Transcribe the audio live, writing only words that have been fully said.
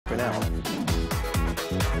dropping out.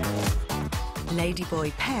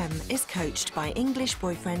 Ladyboy Pem is coached by English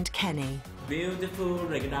boyfriend Kenny. Beautiful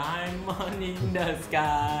like a diamond in the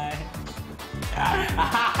sky.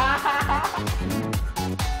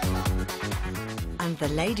 And the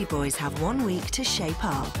Ladyboys have 1 week to shape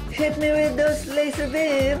up. Hit me with those laser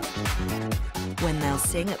beams. When they'll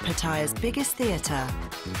sing at Pattaya's biggest theatre,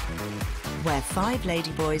 where 5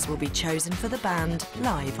 Ladyboys will be chosen for the band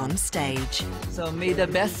live on stage. So may the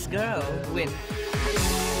best girl win.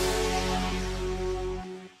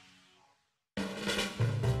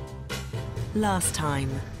 Last time,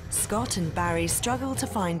 Scott and Barry struggled to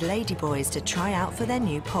find Ladyboys to try out for their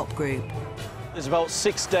new pop group. There's about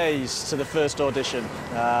 6 days to the first audition.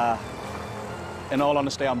 In all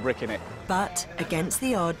honesty, I'm bricking it. But, against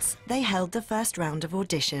the odds, they held the first round of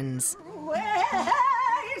auditions.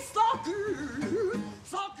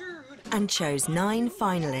 And chose 9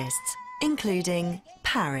 finalists, including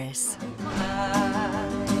Paris.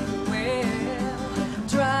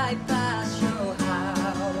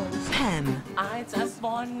 Pem. I just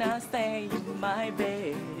wanna stay in my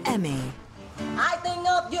bed. Emmy. I think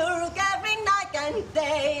of you every night and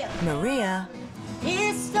day. Maria.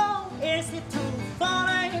 It's so easy to fall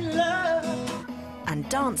in love. And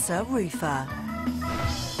dancer Rufa.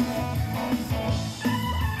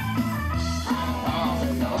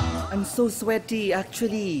 I'm so sweaty,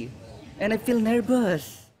 actually, and I feel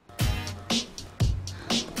nervous.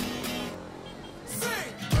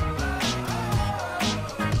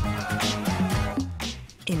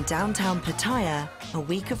 In downtown Pattaya, a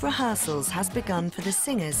week of rehearsals has begun for the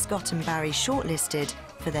singers Scott and Barry shortlisted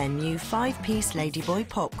for their new 5-piece Ladyboy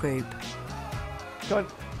pop group. Come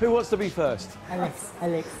on, who wants to be first? Alex.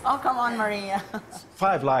 Oh, come on, Maria.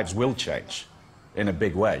 5 lives will change in a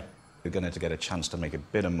big way. They're going to get a chance to make a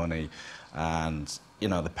bit of money and, you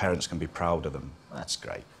know, the parents can be proud of them. That's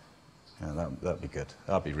great. Yeah, that'd be good.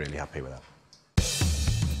 I'd be really happy with that.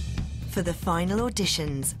 For the final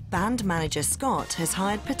auditions, band manager Scott has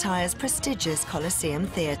hired Pattaya's prestigious Coliseum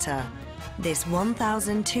Theatre. This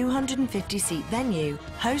 1,250-seat venue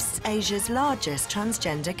hosts Asia's largest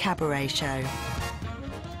transgender cabaret show.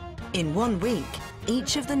 In 1 week,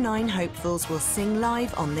 each of the 9 hopefuls will sing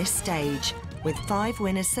live on this stage, with 5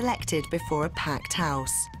 winners selected before a packed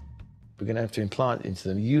house. We're going to have to implant into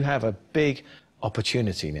them. You have a big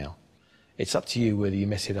opportunity now. It's up to you whether you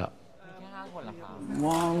mess it up.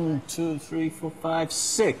 1, 2, 3, 4, 5,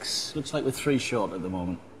 6. Looks like we're 3 short at the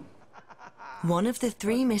moment. One of the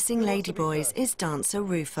 3 missing Ladyboys is dancer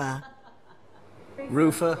Rufa.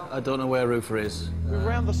 Rufa? I don't know where Rufa is.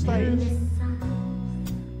 Around the stage.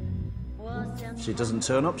 She doesn't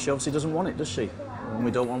turn up. She obviously doesn't want it, does she? And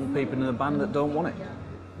we don't want people in the band that don't want it.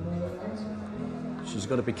 She's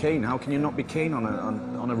got to be keen. How can you not be keen on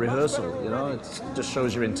a rehearsal? You know, it just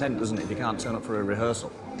shows your intent, doesn't it? If you can't turn up for a rehearsal.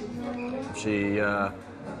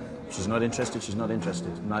 If she's not interested, she's not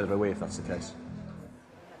interested. Neither are we, if that's the case.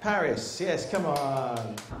 Paris, yes, come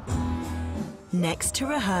on. Next to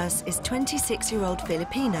rehearse is 26-year-old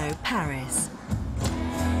Filipino Paris.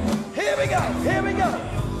 Here we go, here we go.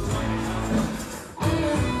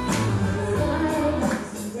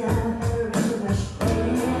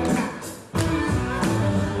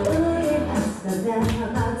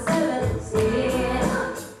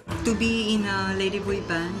 To be in a Ladyboy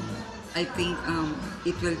band, I think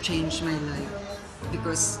it will change my life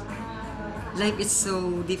because life is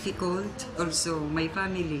so difficult. Also, my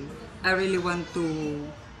family, I really want to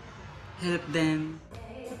help them.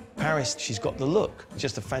 Paris, she's got the look.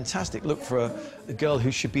 Just a fantastic look for a girl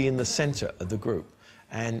who should be in the centre of the group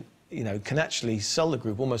and, you know, can actually sell the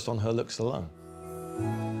group almost on her looks alone.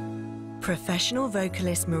 Professional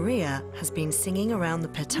vocalist Maria has been singing around the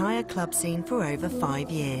Pattaya club scene for over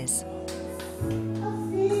 5 years.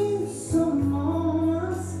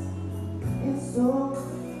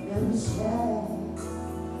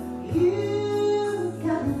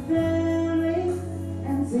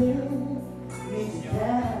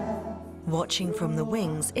 Watching from the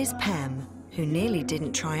wings is Pem, who nearly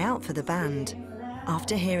didn't try out for the band.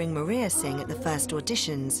 After hearing Maria sing at the first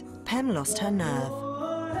auditions, Pem lost her nerve.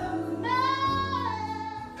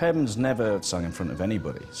 Pem's never sung in front of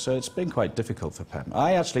anybody, so it's been quite difficult for Pem.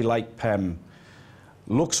 I actually like Pem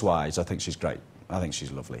looks-wise. I think she's great. I think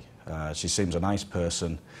she's lovely. She seems a nice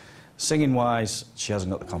person. Singing-wise, she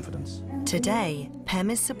hasn't got the confidence. Today, Pem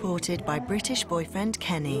is supported by British boyfriend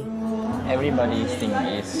Kenny. Everybody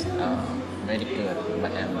thinks is very good,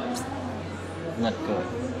 but I'm not good.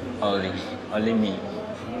 Only me.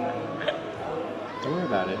 Don't worry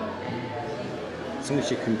about it. As long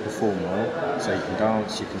as you can perform well, so you can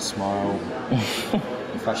dance, you can smile,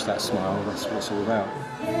 flash that smile, that's what it's all about.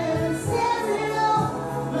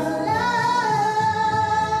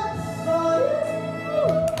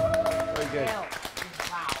 Very good.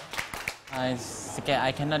 I'm scared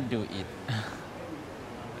I cannot do it.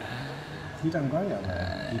 You done great,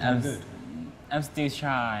 you done good. I'm still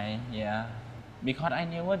shy, yeah. Because I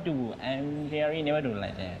never do, I'm very never do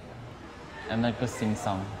like that. I'm not good sing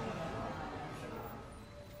song.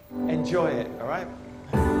 Enjoy it, all right?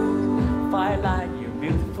 Firelight, you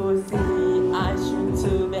beautiful sea, I should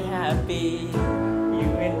to be happy. You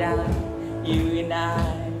and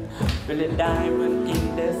I, with a diamond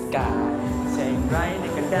in the sky. Shine bright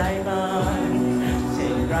like a diamond,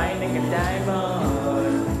 shine bright like a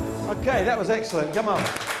diamond. Okay, that was excellent. Come on.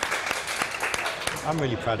 I'm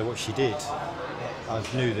really proud of what she did. I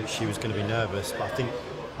knew that she was going to be nervous, but I think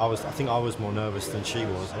I was more nervous than she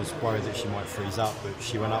was. I was worried that she might freeze up, but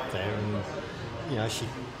she went up there and, you know, she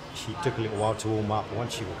took a little while to warm up.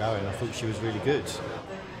 Once she got going, I thought she was really good.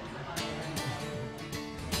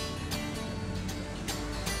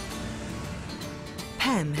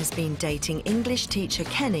 Pem has been dating English teacher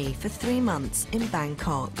Kenny for 3 months in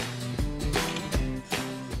Bangkok.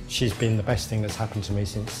 She's been the best thing that's happened to me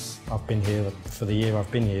since I've been here, for the year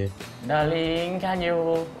I've been here. Darling, can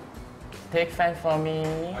you take fan for me?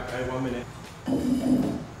 Okay, 1 minute.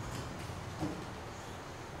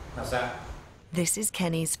 How's that? This is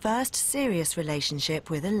Kenny's first serious relationship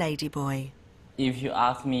with a ladyboy. If you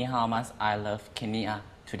ask me how much I love Kenny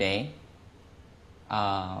today,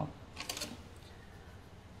 more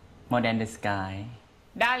than the sky.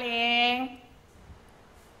 Darling!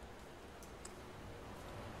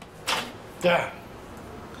 Yeah.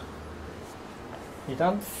 You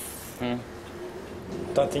done?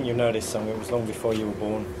 Don't think you know this song. It was long before you were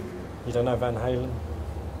born. You don't know Van Halen?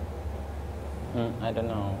 I don't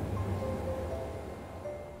know.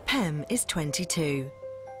 Pem is 22.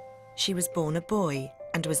 She was born a boy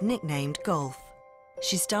and was nicknamed Golf.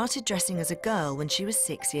 She started dressing as a girl when she was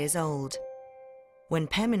 6 years old. When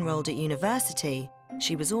Pem enrolled at university,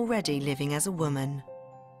 she was already living as a woman.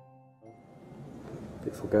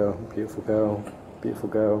 Beautiful girl, beautiful girl, beautiful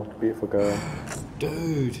girl, beautiful girl.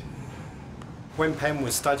 Dude! When Pem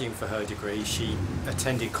was studying for her degree, she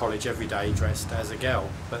attended college every day dressed as a girl,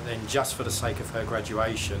 but then just for the sake of her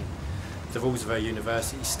graduation, the rules of her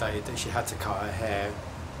university stated that she had to cut her hair,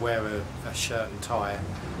 wear a shirt and tie,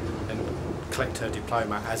 and collect her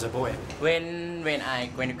diploma as a boy. When I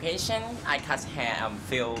graduation, I cut hair and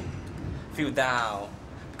feel down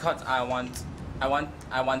because I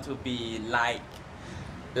want to be like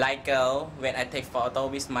girl. When I take photo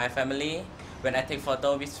with my family, when I take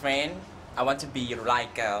photo with friends, I want to be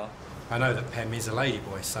like girl. I know that Pem is a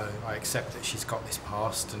ladyboy, so I accept that she's got this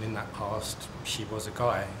past, and in that past she was a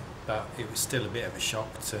guy, but it was still a bit of a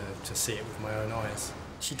shock to see it with my own eyes.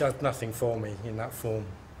 She does nothing for me in that form.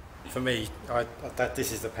 For me,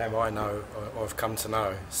 this is the Pem I know or have come to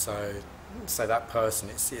know, so that person,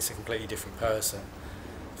 it's a completely different person.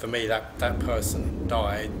 For me, that person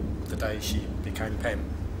died the day she became Pem.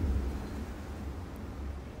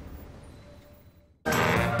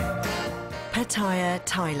 Pattaya,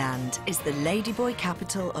 Thailand is the ladyboy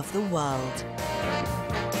capital of the world.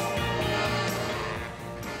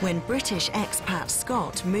 When British expat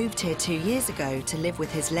Scott moved here 2 years ago to live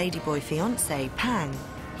with his ladyboy fiancée, Pang,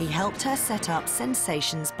 he helped her set up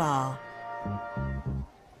Sensations Bar.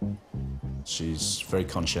 She's very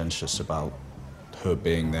conscientious about her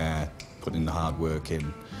being there, putting the hard work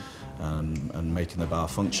in and making the bar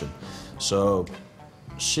function. So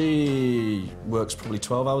she works probably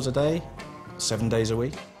 12 hours a day, 7 days a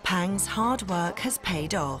week. Pang's hard work has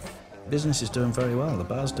paid off. Business is doing very well, the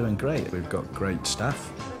bar's doing great. We've got great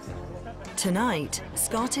staff. Tonight,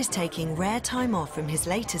 Scott is taking rare time off from his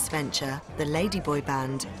latest venture, the Ladyboy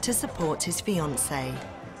Band, to support his fiancée.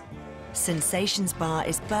 Sensations Bar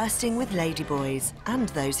is bursting with ladyboys and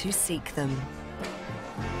those who seek them.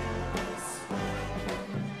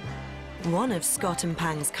 One of Scott and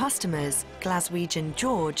Pang's customers, Glaswegian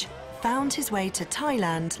George, found his way to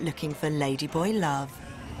Thailand looking for ladyboy love.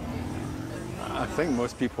 I think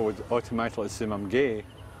most people would automatically assume I'm gay,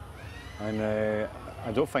 and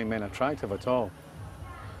I don't find men attractive at all.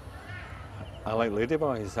 I like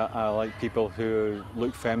ladyboys. I like people who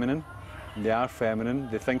look feminine. They are feminine.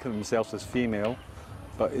 They think of themselves as female,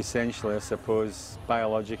 but essentially, I suppose,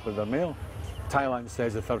 biologically they're male. Thailand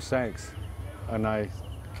says the third sex, and I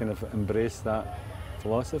kind of embrace that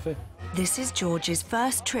philosophy. This is George's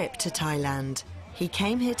first trip to Thailand. He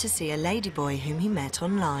came here to see a ladyboy whom he met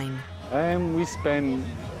online. We spent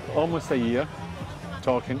almost a year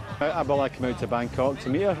talking. I came out to Bangkok to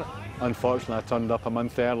meet her. Unfortunately, I turned up a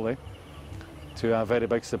month early to a very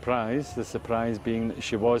big surprise, the surprise being that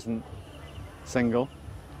she wasn't single.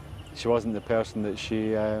 She wasn't the person that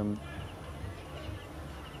she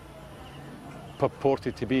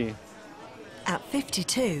purported to be. At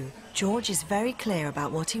 52, George is very clear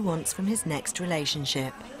about what he wants from his next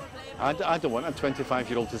relationship. I don't want a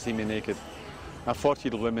 25-year-old to see me naked. A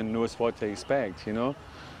 40-year-old woman knows what to expect, you know.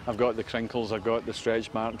 I've got the crinkles, I've got the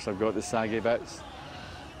stretch marks, I've got the saggy bits.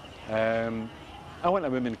 I want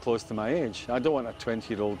a woman close to my age. I don't want a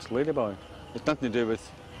 20-year-old ladyboy. It's nothing to do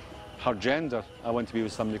with her gender. I want to be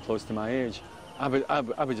with somebody close to my age. I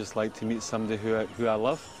would just like to meet somebody who I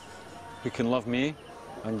love, who can love me,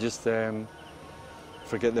 and just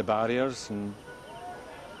forget the barriers and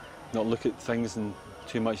not look at things in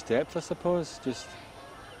too much depth, I suppose. Just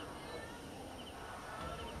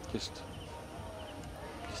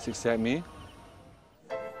accept me.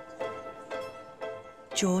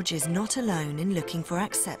 George is not alone in looking for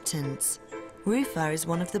acceptance. Rufa is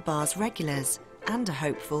one of the bar's regulars and a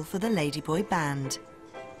hopeful for the Ladyboy band.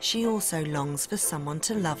 She also longs for someone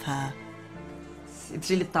to love her. It's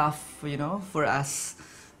really tough, you know, for us,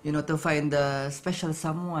 you know, to find a special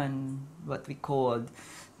someone, what we called,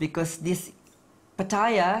 because this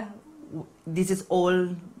Pattaya, this is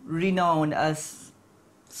all renowned as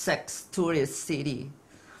sex tourist city,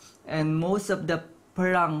 and most of the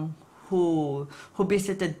parang who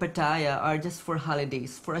visited Pattaya are just for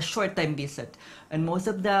holidays, for a short time visit, and most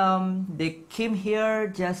of them, they came here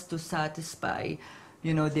just to satisfy,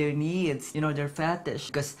 you know, their needs, you know, their fetish,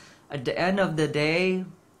 because at the end of the day,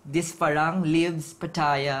 this parang lives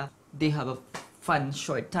Pattaya. They have a fun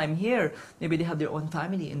short time here. Maybe they have their own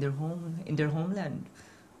family in their home, in their homeland.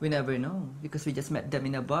 We never know, because we just met them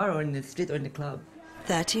in a bar or in the street or in the club.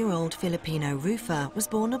 30-year-old Filipino Rufa was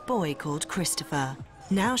born a boy called Christopher.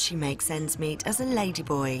 Now she makes ends meet as a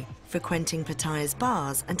ladyboy, frequenting Pattaya's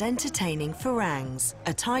bars and entertaining farangs,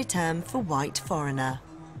 a Thai term for white foreigner.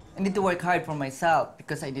 I need to work hard for myself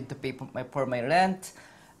because I need to pay for my rent,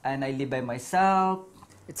 and I live by myself.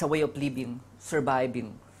 It's a way of living,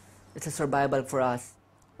 surviving. It's a survival for us.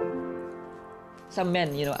 Some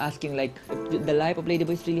men, you know, asking like, if the life of ladyboy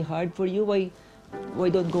is really hard for you, why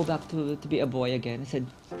don't go back to be a boy again? I said,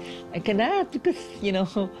 I cannot, because, you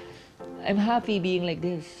know, I'm happy being like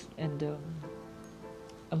this, and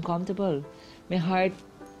I'm comfortable. My heart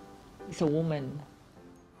is a woman.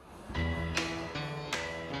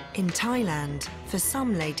 In Thailand, for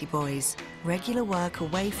some ladyboys, regular work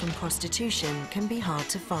away from prostitution can be hard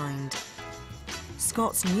to find.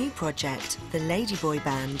 Scott's new project, the Ladyboy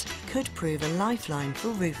Band, could prove a lifeline for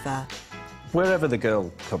Rufa. Wherever the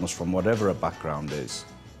girl comes from, whatever her background is,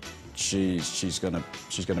 she's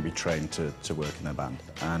gonna be trained to work in a band,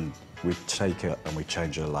 and we take her and we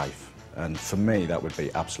change her life. And for me, that would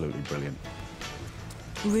be absolutely brilliant.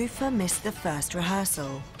 Rufa missed the first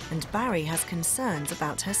rehearsal, and Barry has concerns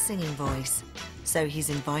about her singing voice, so he's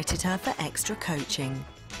invited her for extra coaching.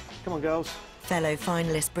 Come on, girls. Fellow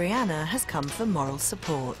finalist Brianna has come for moral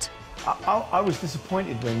support. I was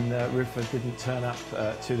disappointed when Rufa didn't turn up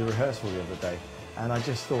to the rehearsal the other day, and I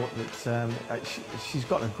just thought that she's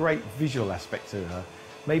got a great visual aspect to her.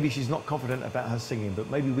 Maybe she's not confident about her singing,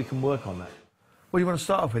 but maybe we can work on that. What do you want to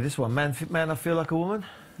start off with? This one, Man, I Feel Like a Woman?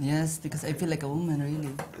 Yes, because I feel like a woman,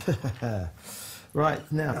 really. Right,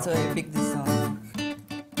 now. So I picked this song.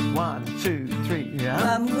 1, 2, 3,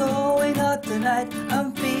 yeah. I'm going out tonight,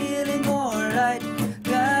 I'm feeling alright,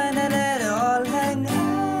 gonna let it all hang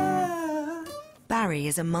out. Barry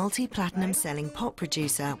is a multi-platinum selling pop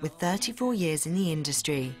producer with 34 years in the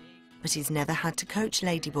industry, but he's never had to coach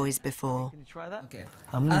ladyboys before. Can you try that? Okay.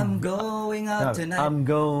 I'm going out tonight. I'm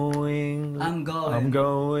going out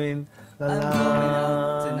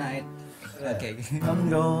tonight. Okay. I'm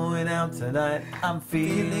going out tonight. I'm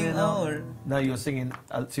feeling old. No, you're singing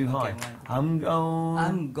too high. Okay, I'm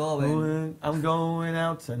going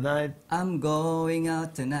out tonight. I'm going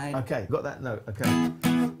out tonight. Okay, got that note. Okay.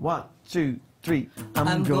 1, 2, 3.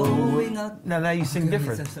 I'm going out. No, now you sing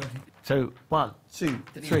different. So, So 1, 2,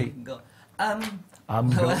 3. Go. I'm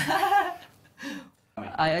going.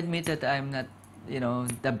 I admit that I'm not, you know,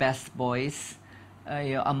 the best voice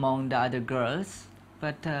among the other girls,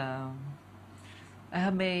 but I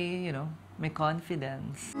have my, you know, my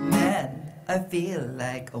confidence. Man, I feel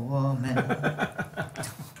like a woman.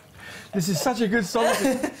 This is such a good song.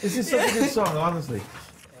 This is such a good song, honestly.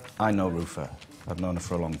 I know Rufa. I've known her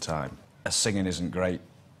for a long time. Her singing isn't great.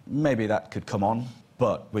 Maybe that could come on,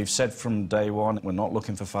 but we've said from day one, we're not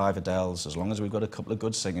looking for 5 Adeles. As long as we've got a couple of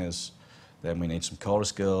good singers, then we need some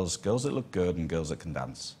chorus girls, girls that look good and girls that can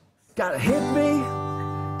dance. Gotta hit me.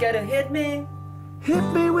 Gotta hit me. Hit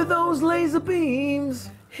me with those laser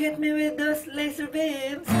beams. Hit me with those laser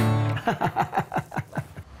beams.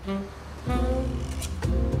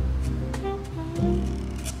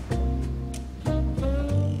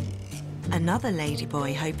 Another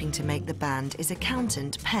ladyboy hoping to make the band is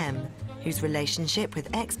accountant Pem, whose relationship with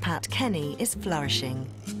expat Kenny is flourishing.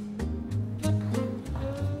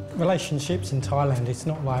 Relationships in Thailand, it's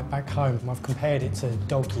not like back home. I've compared it to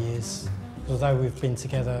dog years. Although we've been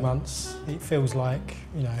together months, it feels like,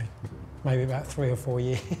 you know, maybe about 3 or 4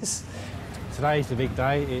 years. Today's the big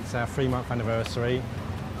day. It's our 3-month anniversary,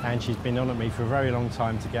 and she's been on at me for a very long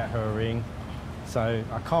time to get her a ring. So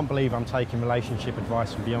I can't believe I'm taking relationship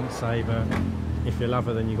advice from Beyonce, but if you love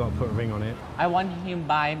her, then you've got to put a ring on it. I want him to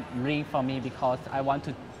buy ring for me because I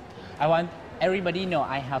want everybody know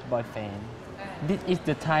I have boyfriend. This is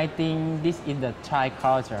the Thai thing, this is the Thai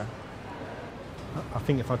culture. I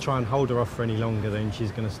think if I try and hold her off for any longer, then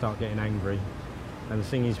she's going to start getting angry. And the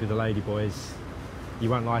thing is with the Ladyboys, you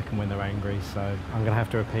won't like them when they're angry, so I'm going to have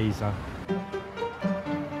to appease her.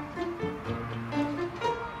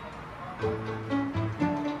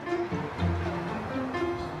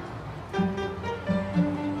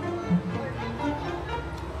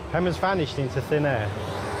 Pem has vanished into thin air.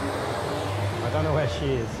 I don't know where she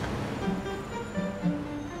is.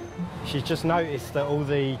 She's just noticed that all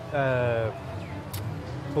the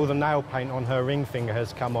nail paint on her ring finger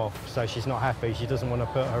has come off, so she's not happy. She doesn't want to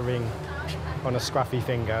put her ring on a scruffy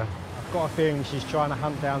finger. I've got a feeling she's trying to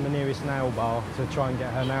hunt down the nearest nail bar to try and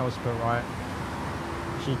get her nails put right.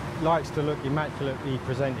 She likes to look immaculately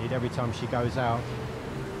presented every time she goes out.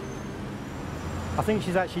 I think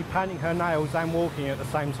she's actually painting her nails and walking at the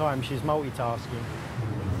same time. She's multitasking.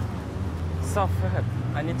 So first,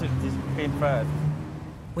 I need to clean first.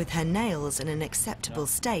 With her nails in an acceptable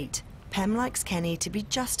state, Pem likes Kenny to be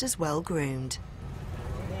just as well groomed.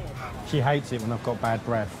 She hates it when I've got bad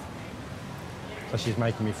breath, so she's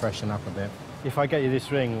making me freshen up a bit. If I get you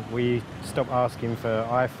this ring, we stop asking for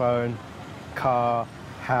iPhone, car,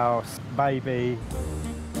 house, baby.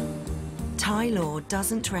 Thai law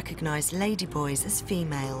doesn't recognise ladyboys as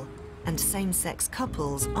female, and same-sex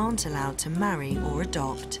couples aren't allowed to marry or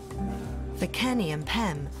adopt. For Kenny and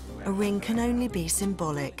Pem, a ring can only be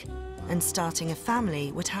symbolic, and starting a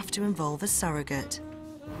family would have to involve a surrogate.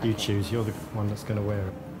 You choose, you're the one that's going to wear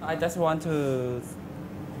it. I just want a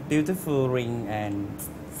beautiful ring and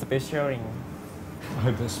special ring. I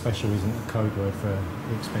hope that special isn't a code word for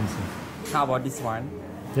expensive. How about this one?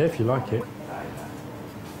 Yeah, if you like it.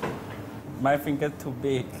 My finger too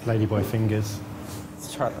big. Ladyboy fingers.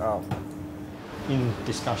 Shut up. In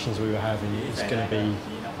discussions we were having, it's going to be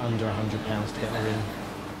under £100 to get a ring.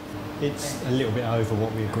 It's a little bit over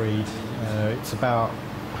what we agreed. It's about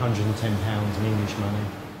 £110 in English money.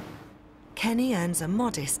 Kenny earns a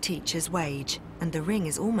modest teacher's wage, and the ring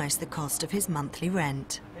is almost the cost of his monthly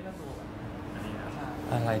rent.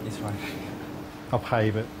 I like this one. I'll pay,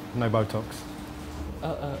 but no Botox.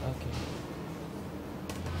 Okay.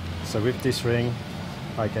 So with this ring,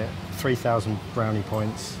 I get 3,000 brownie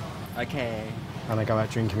points. Okay. And I go out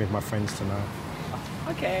drinking with my friends tonight.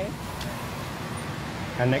 Okay.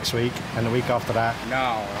 And next week, and the week after that.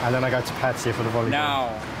 No. And then I go to Patsy for the volleyball.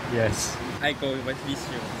 No. Yes. I go with you.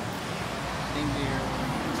 Thank you.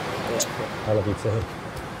 I love you too.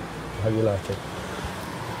 I hope you like it.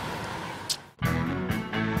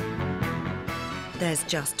 There's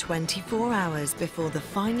just 24 hours before the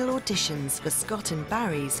final auditions for Scott and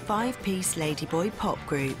Barry's 5-piece Ladyboy pop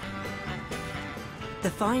group. The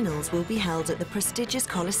finals will be held at the prestigious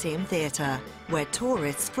Coliseum Theatre, where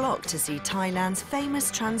tourists flock to see Thailand's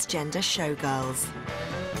famous transgender showgirls.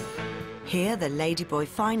 Here, the Ladyboy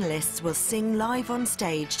finalists will sing live on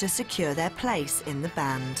stage to secure their place in the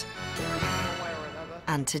band.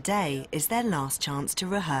 And today is their last chance to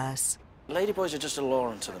rehearse. Ladyboys are just a law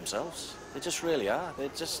unto themselves. They just really are. They're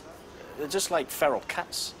just like feral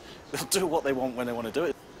cats. They'll do what they want when they want to do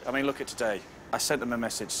it. I mean, look at today. I sent them a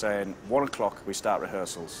message saying, 1 o'clock we start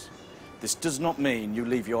rehearsals. This does not mean you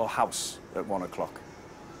leave your house at 1 o'clock.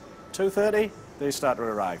 2:30, they start to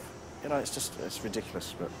arrive. You know, it's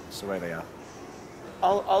ridiculous, but it's the way they are.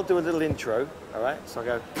 I'll do a little intro, all right? So I'll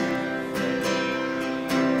go...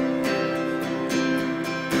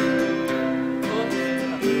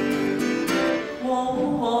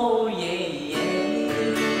 Oh, yeah, yeah.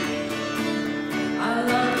 I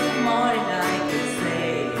love you more than I can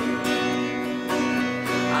say.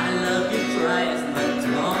 I love you twice, but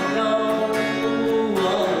tomorrow.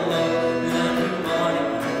 Love you more than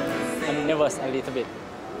I can say. I'm nervous a little bit,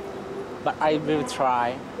 but I will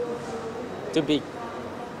try to be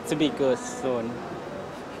good soon.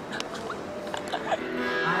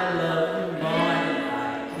 I love you more than I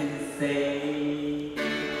can say.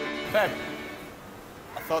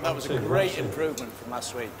 thought that was a great improvement from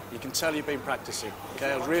last week. You can tell you've been practicing.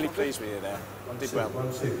 Okay, I was really pleased with you there. Did well.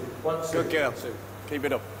 Good girl. Keep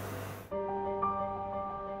it up.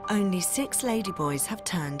 Only 6 Ladyboys have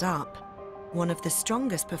turned up. One of the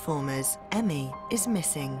strongest performers, Emmy, is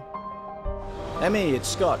missing. Emmy, it's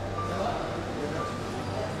Scott.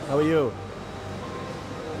 How are you?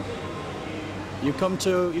 You come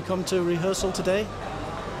to rehearsal today?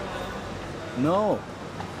 No.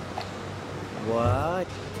 What?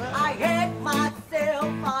 I hate myself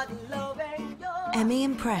for loving you. Emmy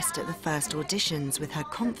impressed at the first auditions with her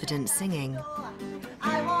confident singing.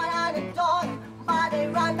 I want to dog, but I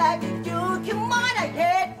run back to you. Come on, I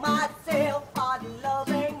hate myself for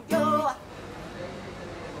loving you.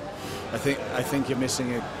 I think you're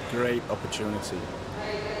missing a great opportunity.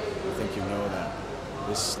 I think you know that.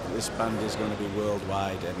 This band is going to be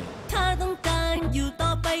worldwide, Emmy.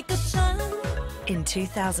 In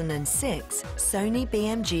 2006, Sony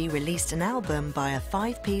BMG released an album by a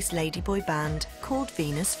 5-piece Ladyboy band called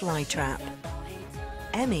Venus Flytrap.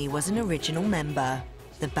 Emmy was an original member.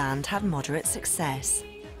 The band had moderate success.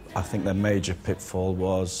 I think their major pitfall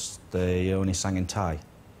was they only sang in Thai,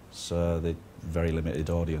 so they very limited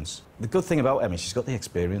audience. The good thing about Emmy, she's got the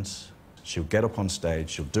experience. She'll get up on stage,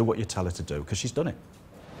 she'll do what you tell her to do, because she's done it.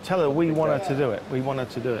 Tell her we want her to do it. We want her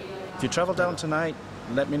to do it. If you travel down tonight,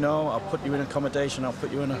 let me know. I'll put you in accommodation, I'll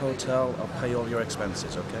put you in a hotel, I'll pay all your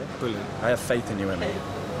expenses, OK? Brilliant. I have faith in you, Emmy.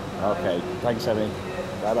 OK, thanks, Emmy.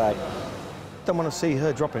 Bye-bye. Don't want to see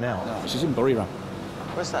her dropping out. No, she's in Buriram.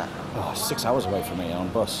 Where's that? Oh, 6 hours away from me on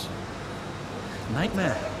bus.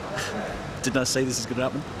 Nightmare. Didn't I say this is going to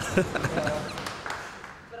happen?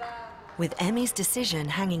 With Emmy's decision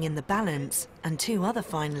hanging in the balance and 2 other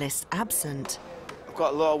finalists absent, I've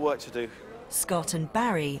got a lot of work to do. Scott and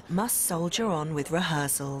Barry must soldier on with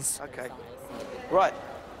rehearsals. OK. Right.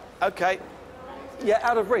 OK. Yeah,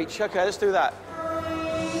 out of reach. OK, let's do that.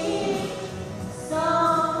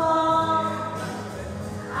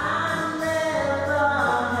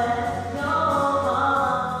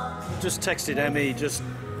 Just texted Emmy just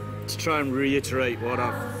to try and reiterate what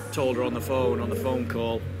I've told her on the phone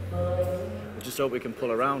call. I just hope we can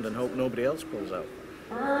pull around and hope nobody else pulls out.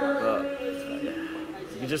 But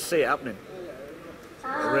you can just see it happening.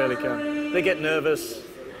 I really can. They get nervous.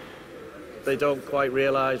 They don't quite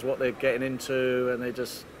realise what they're getting into, and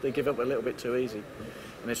they give up a little bit too easy.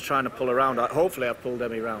 And it's trying to pull around. Hopefully I've pulled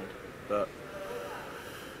Emmy round, but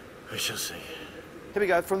we shall see. Here we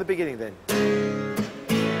go, from the beginning then.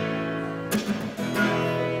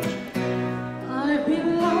 I've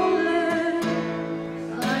been lonely.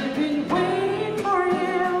 I've been waiting for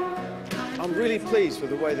you. I'm really pleased with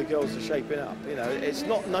the way the girls are shaping up. You know, it's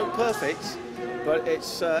not note perfect, but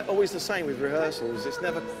it's always the same with rehearsals. It's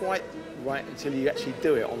never quite right until you actually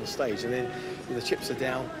do it on the stage, and then when the chips are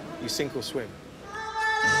down, you sink or swim.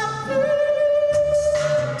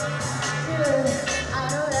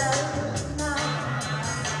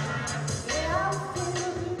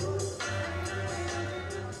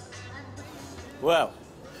 Well,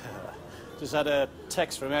 just had a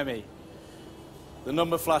text from Emmy. The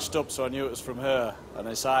number flashed up, so I knew it was from her. And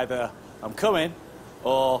it's either I'm coming,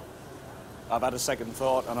 or I've had a second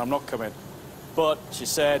thought and I'm not coming. But she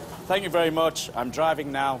said, thank you very much, I'm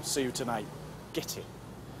driving now, see you tonight. Get it.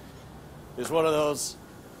 It's one of those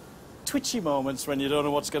twitchy moments when you don't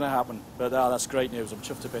know what's going to happen. But that's great news, I'm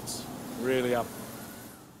chuffed to bits. Really am.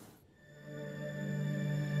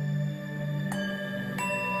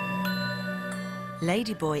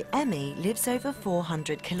 Ladyboy Emmy lives over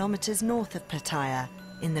 400 kilometres north of Pattaya,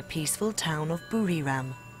 in the peaceful town of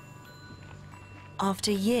Buriram.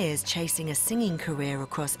 After years chasing a singing career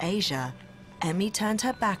across Asia, Emmy turned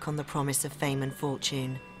her back on the promise of fame and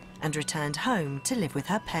fortune and returned home to live with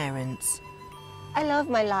her parents. I love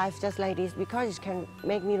my life just like this because it can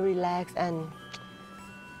make me relax and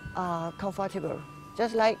comfortable.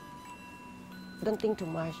 Just like, don't think too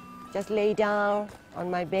much. Just lay down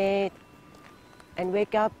on my bed and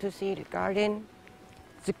wake up to see the garden.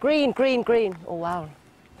 It's green, green, green. Oh, wow.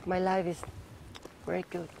 My life is very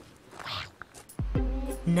good.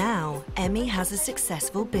 Now, Emmy has a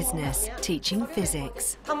successful business teaching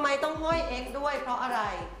physics.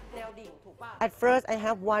 At first, I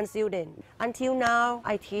have 1 student. Until now,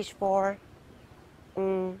 I teach for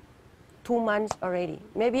 2 months already.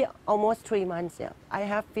 Maybe almost 3 months. Yeah. I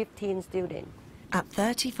have 15 students. At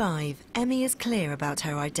 35, Emmy is clear about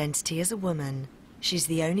her identity as a woman. She's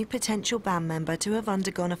the only potential band member to have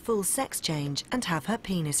undergone a full sex change and have her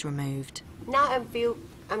penis removed. Now I feel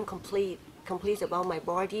I'm complete about my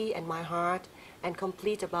body and my heart, and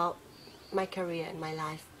complete about my career and my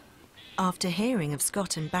life. After hearing of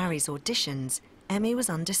Scott and Barry's auditions, Emmy was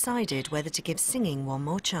undecided whether to give singing one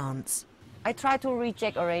more chance. I tried to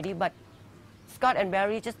reject already, but Scott and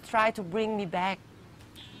Barry just tried to bring me back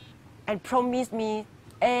and promise me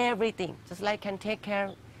everything, just like can take care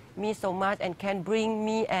of me so much and can bring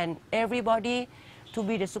me and everybody to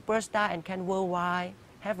be the superstar and can worldwide,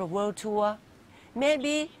 have a world tour.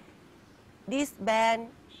 Maybe this band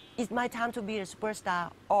is my time to be a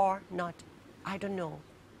superstar or not. I don't know.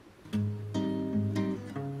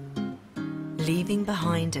 Leaving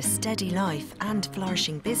behind a steady life and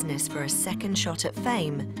flourishing business for a second shot at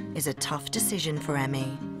fame is a tough decision for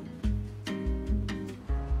Emmy.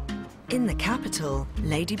 In the capital,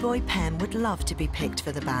 Ladyboy Pem would love to be picked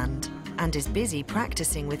for the band and is busy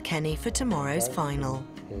practicing with Kenny for tomorrow's final.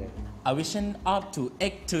 A vision of to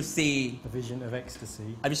ecstasy. A vision of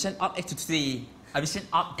ecstasy. A vision of ecstasy. A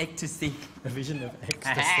vision of ecstasy. A vision of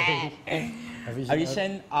ecstasy. A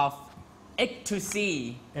vision of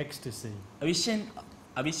ecstasy. Ecstasy. A vision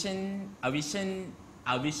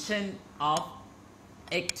of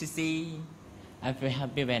ecstasy. I feel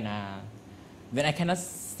happy when I cannot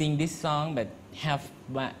sing this song, but have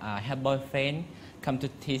boyfriend come to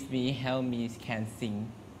teach me, help me can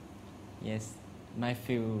sing. Yes, I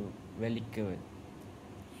feel really good.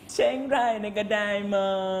 เชียงรายในก็ได้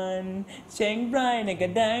มันเชียงรายในก็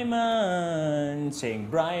ได้มันเชียง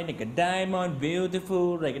รายในก็ได้มัน beautiful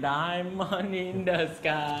like a diamond in the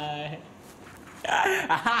sky.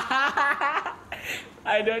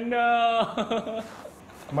 I don't know.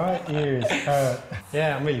 My ears hurt. Yeah,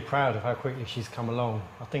 I'm really proud of how quickly she's come along.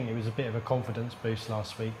 I think it was a bit of a confidence boost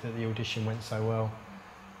last week that the audition went so well.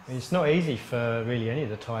 It's not easy for really any of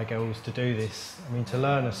the Thai girls to do this. I mean, to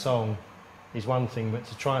learn a song is one thing, but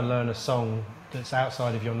to try and learn a song that's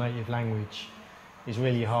outside of your native language is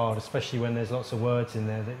really hard, especially when there's lots of words in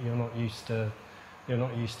there that you're not used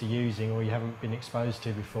to using or you haven't been exposed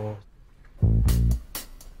to before.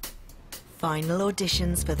 Final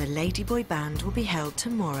auditions for the Ladyboy band will be held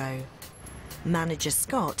tomorrow. Manager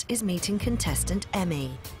Scott is meeting contestant Emmy,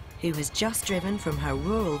 who has just driven from her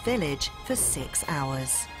rural village for 6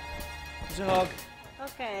 hours. Jog.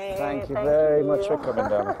 Okay. Thank you very much for coming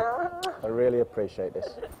down. I really appreciate this.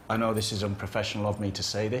 I know this is unprofessional of me to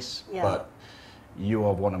say this, but you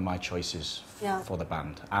are one of my choices for the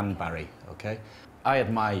band, and Barry, okay? I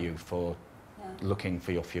admire you for looking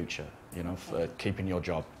for your future, you know, for keeping your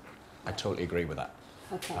job. I totally agree with that.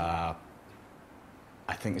 Okay.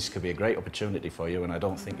 I think this could be a great opportunity for you, and I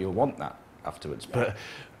don't think you'll want that afterwards. But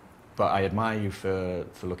I admire you for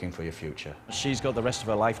looking for your future. She's got the rest of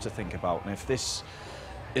her life to think about, and if this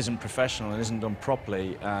isn't professional and isn't done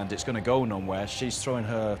properly and it's going to go nowhere, she's throwing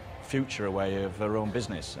her future away of her own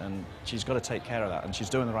business, and she's got to take care of that, and she's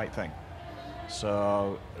doing the right thing.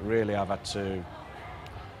 So really I've had to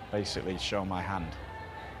basically show my hand,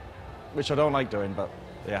 which I don't like doing, but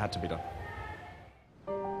it had to be done.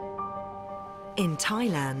 In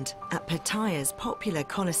Thailand, at Pattaya's popular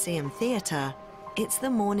Coliseum Theatre, it's the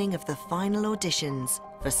morning of the final auditions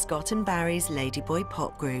for Scott and Barry's Ladyboy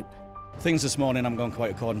pop group. Things this morning haven't gone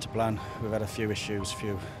quite according to plan. We've had a few issues, a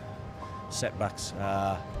few setbacks.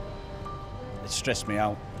 It stressed me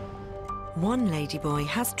out. One Ladyboy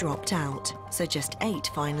has dropped out, so just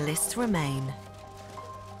 8 finalists remain.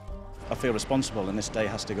 I feel responsible and this day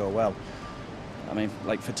has to go well. I mean,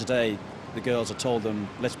 like for today, the girls, I told them,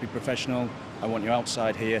 let's be professional. I want you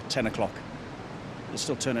outside here, 10 o'clock. They're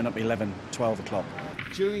still turning up 11, 12 o'clock.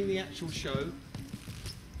 During the actual show,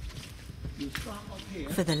 you start up here.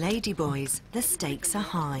 For the Ladyboys, the stakes are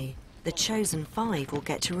high. The chosen 5 will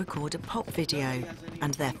get to record a pop video,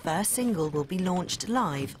 and their first single will be launched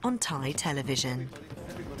live on Thai television.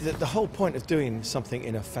 The whole point of doing something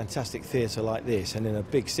in a fantastic theatre like this and in a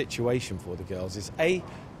big situation for the girls is A,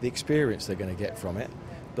 the experience they're going to get from it,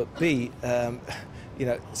 but B, you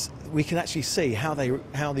know, we can actually see how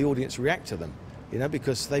the audience react to them, you know,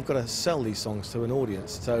 because they've got to sell these songs to an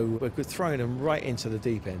audience, so we're throwing them right into the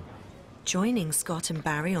deep end. Joining Scott and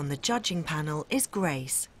Barry on the judging panel is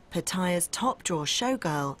Grace, Pattaya's top draw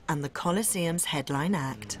showgirl and the Coliseum's headline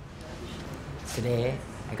act. Today,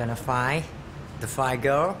 I'm gonna find the 5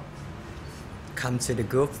 girl come to the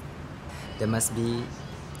group. They must be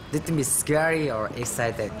a little bit scary or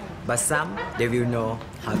excited, but some they will know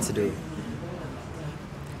how to do it.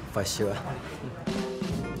 For sure.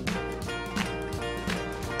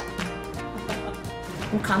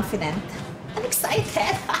 I'm confident. I'm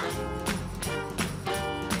excited.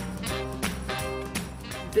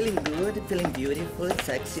 Feeling good, feeling beautiful,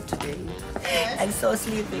 sexy today. I'm so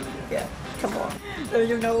sleepy. Yeah, come on.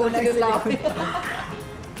 You know what I love.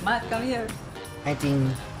 Matt, come here. I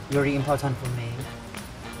think very important for me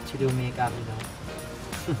to do makeup, you know.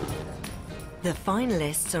 The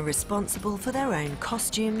finalists are responsible for their own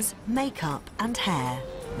costumes, makeup and hair.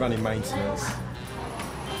 Running maintenance.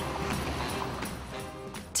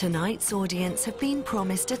 Tonight's audience have been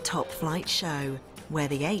promised a top-flight show, where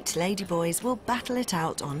the 8 Ladyboys will battle it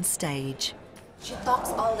out on stage. She talks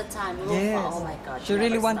all the time. Yes. Oh my God. She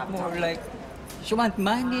really wants more, like, she wants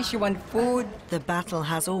money, she wants food. The battle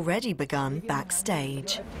has already begun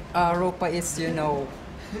backstage. Rupa is,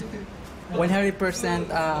 100%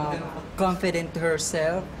 confident to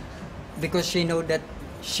herself because she knows that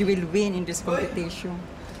she will win in this competition.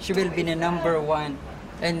 She will be the #1.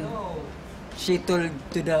 And she told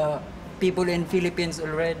to the people in Philippines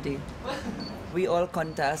already. We all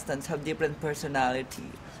contestants have different personality,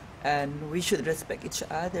 and we should respect each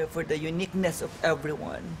other for the uniqueness of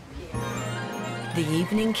everyone. The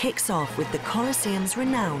evening kicks off with the Coliseum's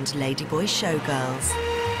renowned Ladyboy showgirls.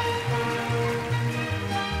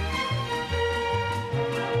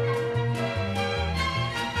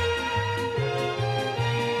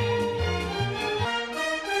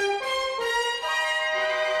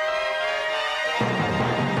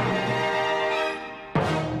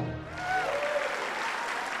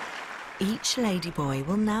 Each Ladyboy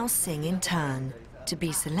will now sing in turn. To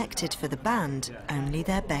be selected for the band, only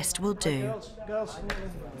their best will do. Girls,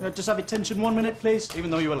 just have attention 1 minute, please,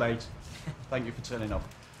 even though you were late. Thank you for turning up.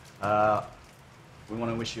 We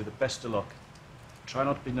want to wish you the best of luck. Try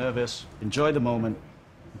not to be nervous. Enjoy the moment,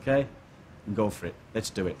 okay? And go for it.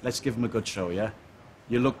 Let's do it. Let's give them a good show, yeah?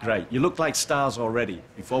 You look great. You look like stars already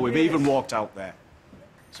before we've even walked out there.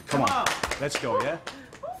 So come on, let's go, yeah?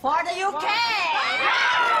 For the UK!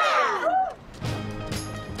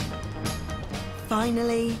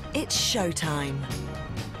 Finally, it's showtime.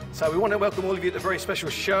 So we want to welcome all of you to a very special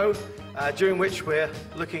show, during which we're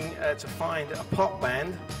looking to find a pop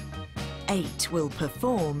band. 8 will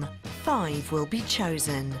perform, 5 will be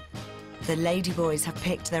chosen. The Ladyboys have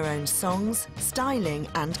picked their own songs, styling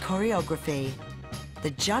and choreography.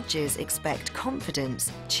 The judges expect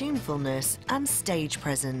confidence, tunefulness and stage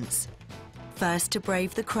presence. First to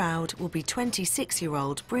brave the crowd will be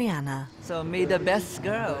 26-year-old Brianna. So may the best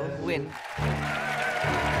girl win.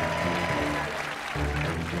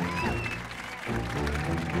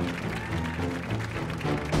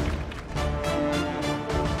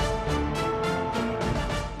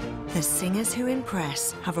 The singers who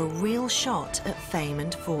impress have a real shot at fame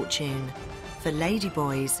and fortune. For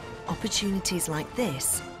Ladyboys, opportunities like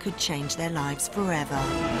this could change their lives forever.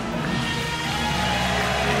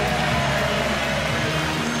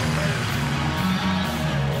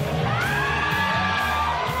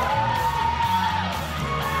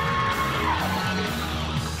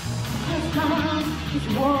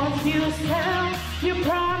 What you sell, you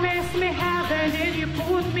promised me heaven and you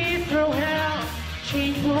put me through hell.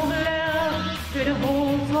 Chains of love to the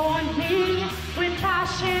hold on me. With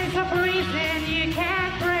passions of reason you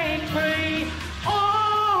can't break free.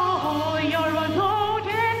 Oh, you're an old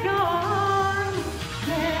and gone.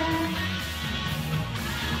 Yeah.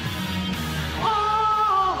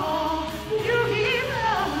 Oh, you give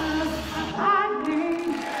love a bad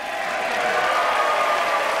name.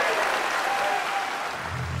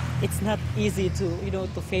 It's not easy to,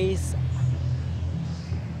 to face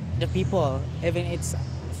the people, even it's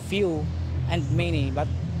few and many, but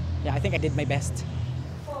yeah, I think I did my best.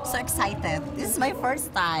 So excited. This is my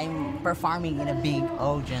first time performing in a big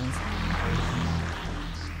audience.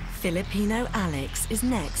 Filipino Alex is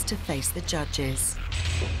next to face the judges.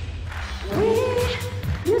 We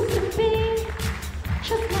used to be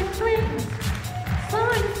just like twins,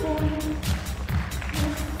 something,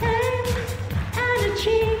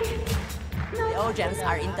 energy. The audience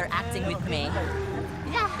are interacting with me.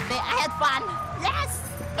 Yeah, I had fun. Yes!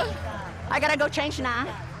 I gotta go change now.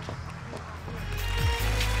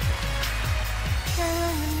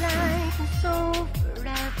 Life is so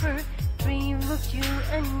forever. Dream of you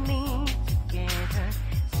and me together.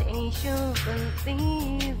 Say you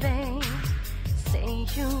believe it. Say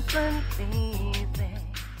you believe it.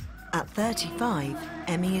 At 35,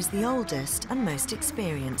 Emmy is the oldest and most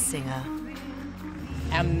experienced singer.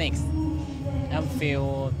 I'm next. I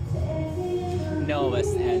feel nervous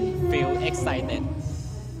and feel excited.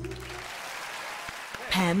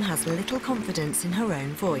 Pem has little confidence in her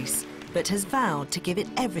own voice, but has vowed to give it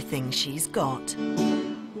everything she's got.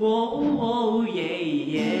 Whoa, whoa, yeah,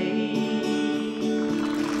 yeah.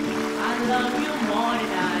 I love you more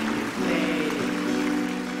than I can say.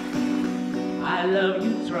 I love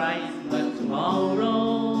you twice, but tomorrow.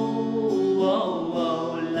 Whoa,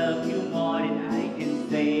 whoa, love you more than I can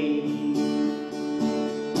say.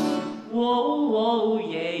 Whoa, whoa,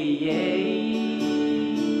 yeah, yeah.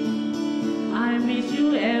 I miss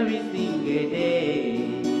you every single day.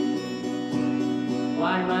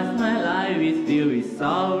 'cause my life is filled with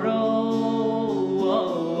sorrow.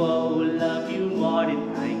 Love you more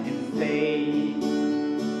than I can say.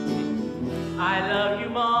 I love you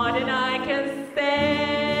more than I can stand.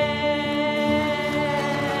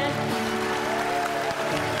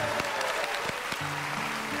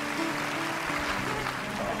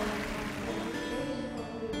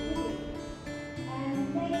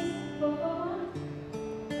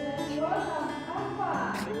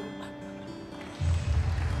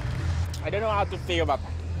 I don't know how to feel, but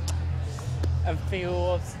I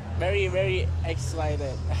feel very, very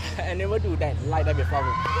excited. I never do that like that before.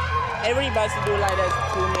 Everybody do like that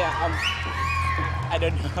to me. I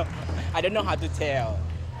don't know. I don't know how to tell.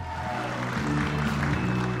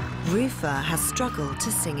 Rufa has struggled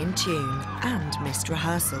to sing in tune and missed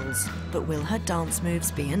rehearsals, but will her dance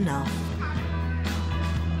moves be enough?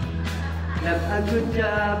 Left a good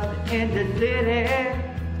job in the city,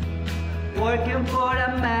 working for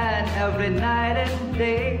a man every night and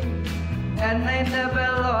day. And I never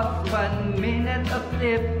lost 1 minute of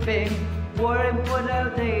sleeping, worrying for the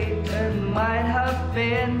day that might have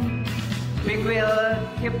been. We will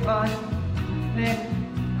keep on living,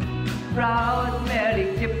 proud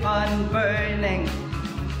Mary keep on burning,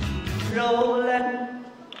 rolling.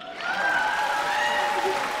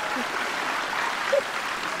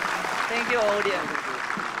 Thank you, audience.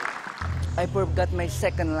 I forgot my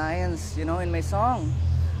second lines, you know, in my song,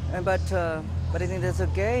 but I think that's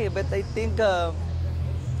okay. But I think,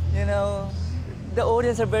 you know, the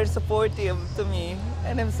audience are very supportive to me,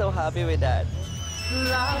 and I'm so happy with that.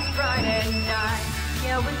 Last Friday night,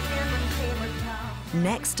 yeah, we came to town.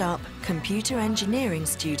 Next up, computer engineering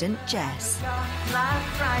student Jess. Last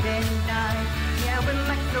Friday night, yeah, we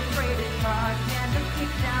met so pretty hard, and we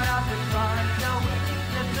kicked out of the bar, so we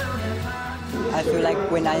kicked the boulevard. I feel like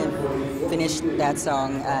when I finish that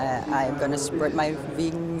song, I'm gonna spread my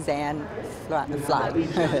wings and fly.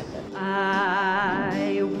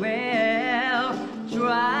 I will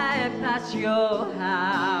drive past your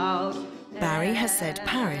house. Barry has said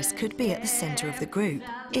Paris could be at the centre of the group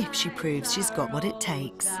if she proves she's got what it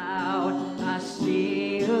takes. I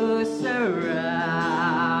see you surround.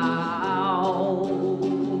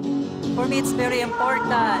 For me, it's very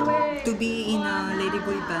important to be in a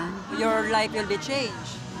Ladyboy band. Your life will be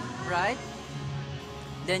changed, right?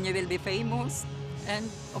 Then you will be famous, and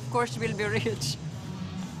of course, you will be rich.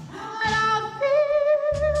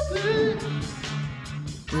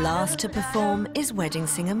 Last to perform is wedding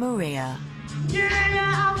singer Maria. Yeah,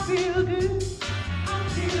 I feel good. I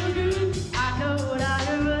feel good. I know what I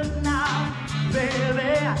do now,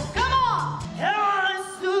 baby. Come on! Oh,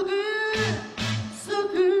 it's so good, so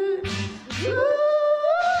good.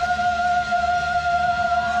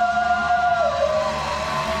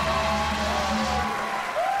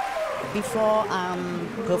 Before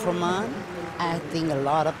performance, I think a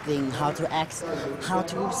lot of things: how to act, how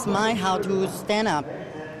to smile, how to stand up,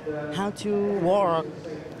 how to walk.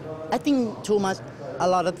 I think too much, a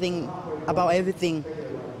lot of things about everything.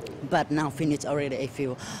 But now finished already, I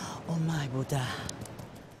feel, oh my Buddha.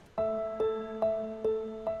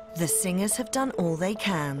 The singers have done all they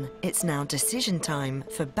can. It's now decision time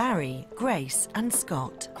for Barry, Grace and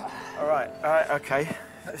Scott. All right, okay.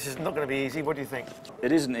 This is not going to be easy. What do you think?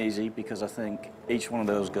 It isn't easy because I think each one of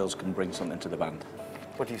those girls can bring something to the band.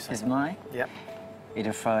 What do you say? It's mine? Yep.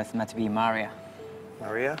 It first meant to be Maria.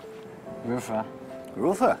 Maria? Rufa.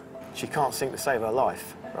 Rufa? She can't sing to save her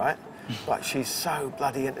life, right? But she's so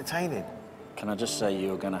bloody entertaining. Can I just say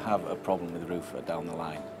you're going to have a problem with Rufa down the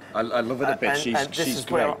line? I love her a bit. And this she's is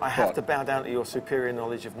great. where I have to bow down to your superior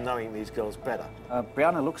knowledge of knowing these girls better.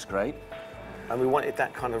 Brianna looks great. And we wanted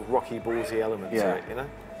that kind of rocky, ballsy element to it, you know?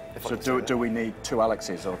 So do we need 2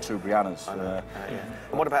 Alexes or 2 Briannas? Yeah.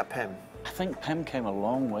 And what about Pem? I think Pem came a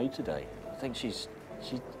long way today. I think she's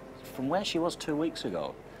from where she was 2 weeks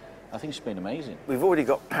ago. I think she's been amazing. We've already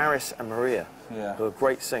got Paris and Maria, Yeah. who are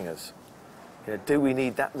great singers. You know, do we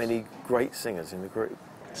need that many great singers in the group?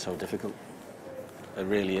 It's so difficult. It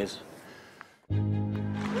really is.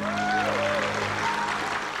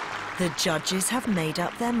 The judges have made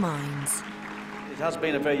up their minds. It has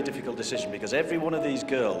been a very difficult decision because every one of these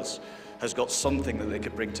girls has got something that they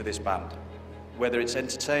could bring to this band. Whether it's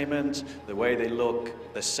entertainment, the way they look,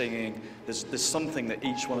 their singing, there's something that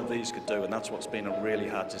each one of these could do, and that's what's been a really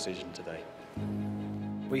hard decision today.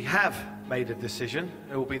 We have made a decision.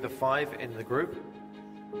 It will be the 5 in the group.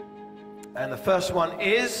 And the first one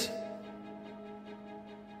is...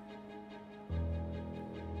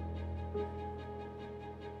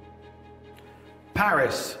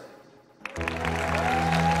 Paris.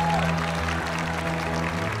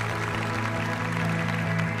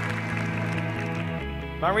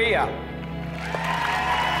 Maria.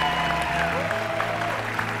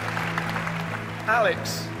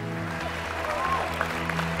 Alex.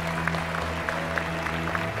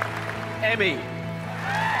 Emmy.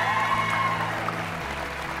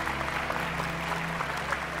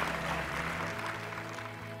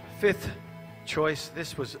 Fifth choice.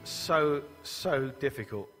 This was so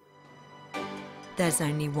difficult. There's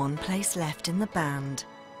only one place left in the band.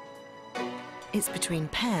 It's between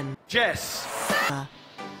Pem, Jess,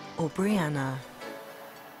 or Brianna.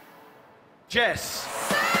 Jess.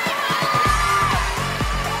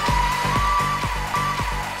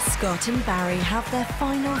 Scott and Barry have their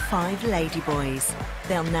final 5 Ladyboys.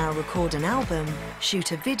 They'll now record an album,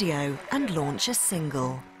 shoot a video, and launch a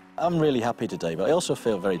single. I'm really happy today, but I also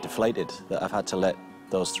feel very deflated that I've had to let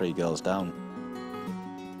those 3 girls down.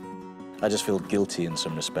 I just feel guilty in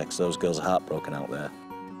some respects. Those girls are heartbroken out there.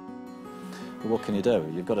 But what can you do?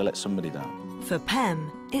 You've got to let somebody down. For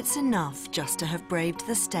Pem, it's enough just to have braved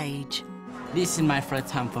the stage. This is my first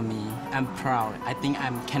time for me. I'm proud. I think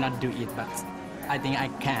I cannot do it, but I think I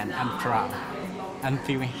can. I'm proud. I'm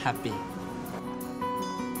feeling happy.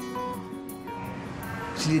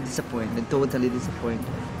 Really disappointed, totally disappointed.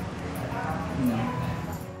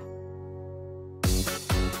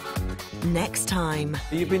 Next time.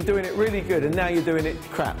 You've been doing it really good and now you're doing it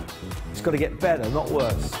crap. It's got to get better, not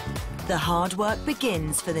worse. The hard work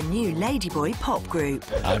begins for the new Ladyboy pop group.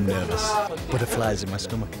 I'm nervous. Butterflies in my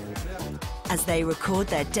stomach. As they record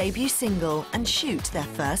their debut single and shoot their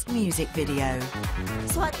first music video.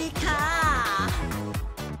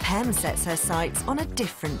 Pem sets her sights on a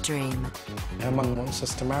different dream. Her mum wants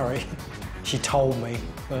us to marry. She told me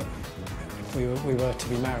that we were to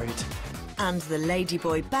be married. And the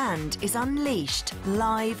Ladyboy band is unleashed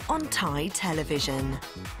live on Thai television.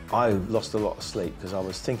 I lost a lot of sleep because I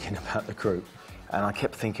was thinking about the group and I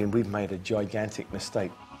kept thinking we've made a gigantic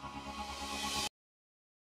mistake.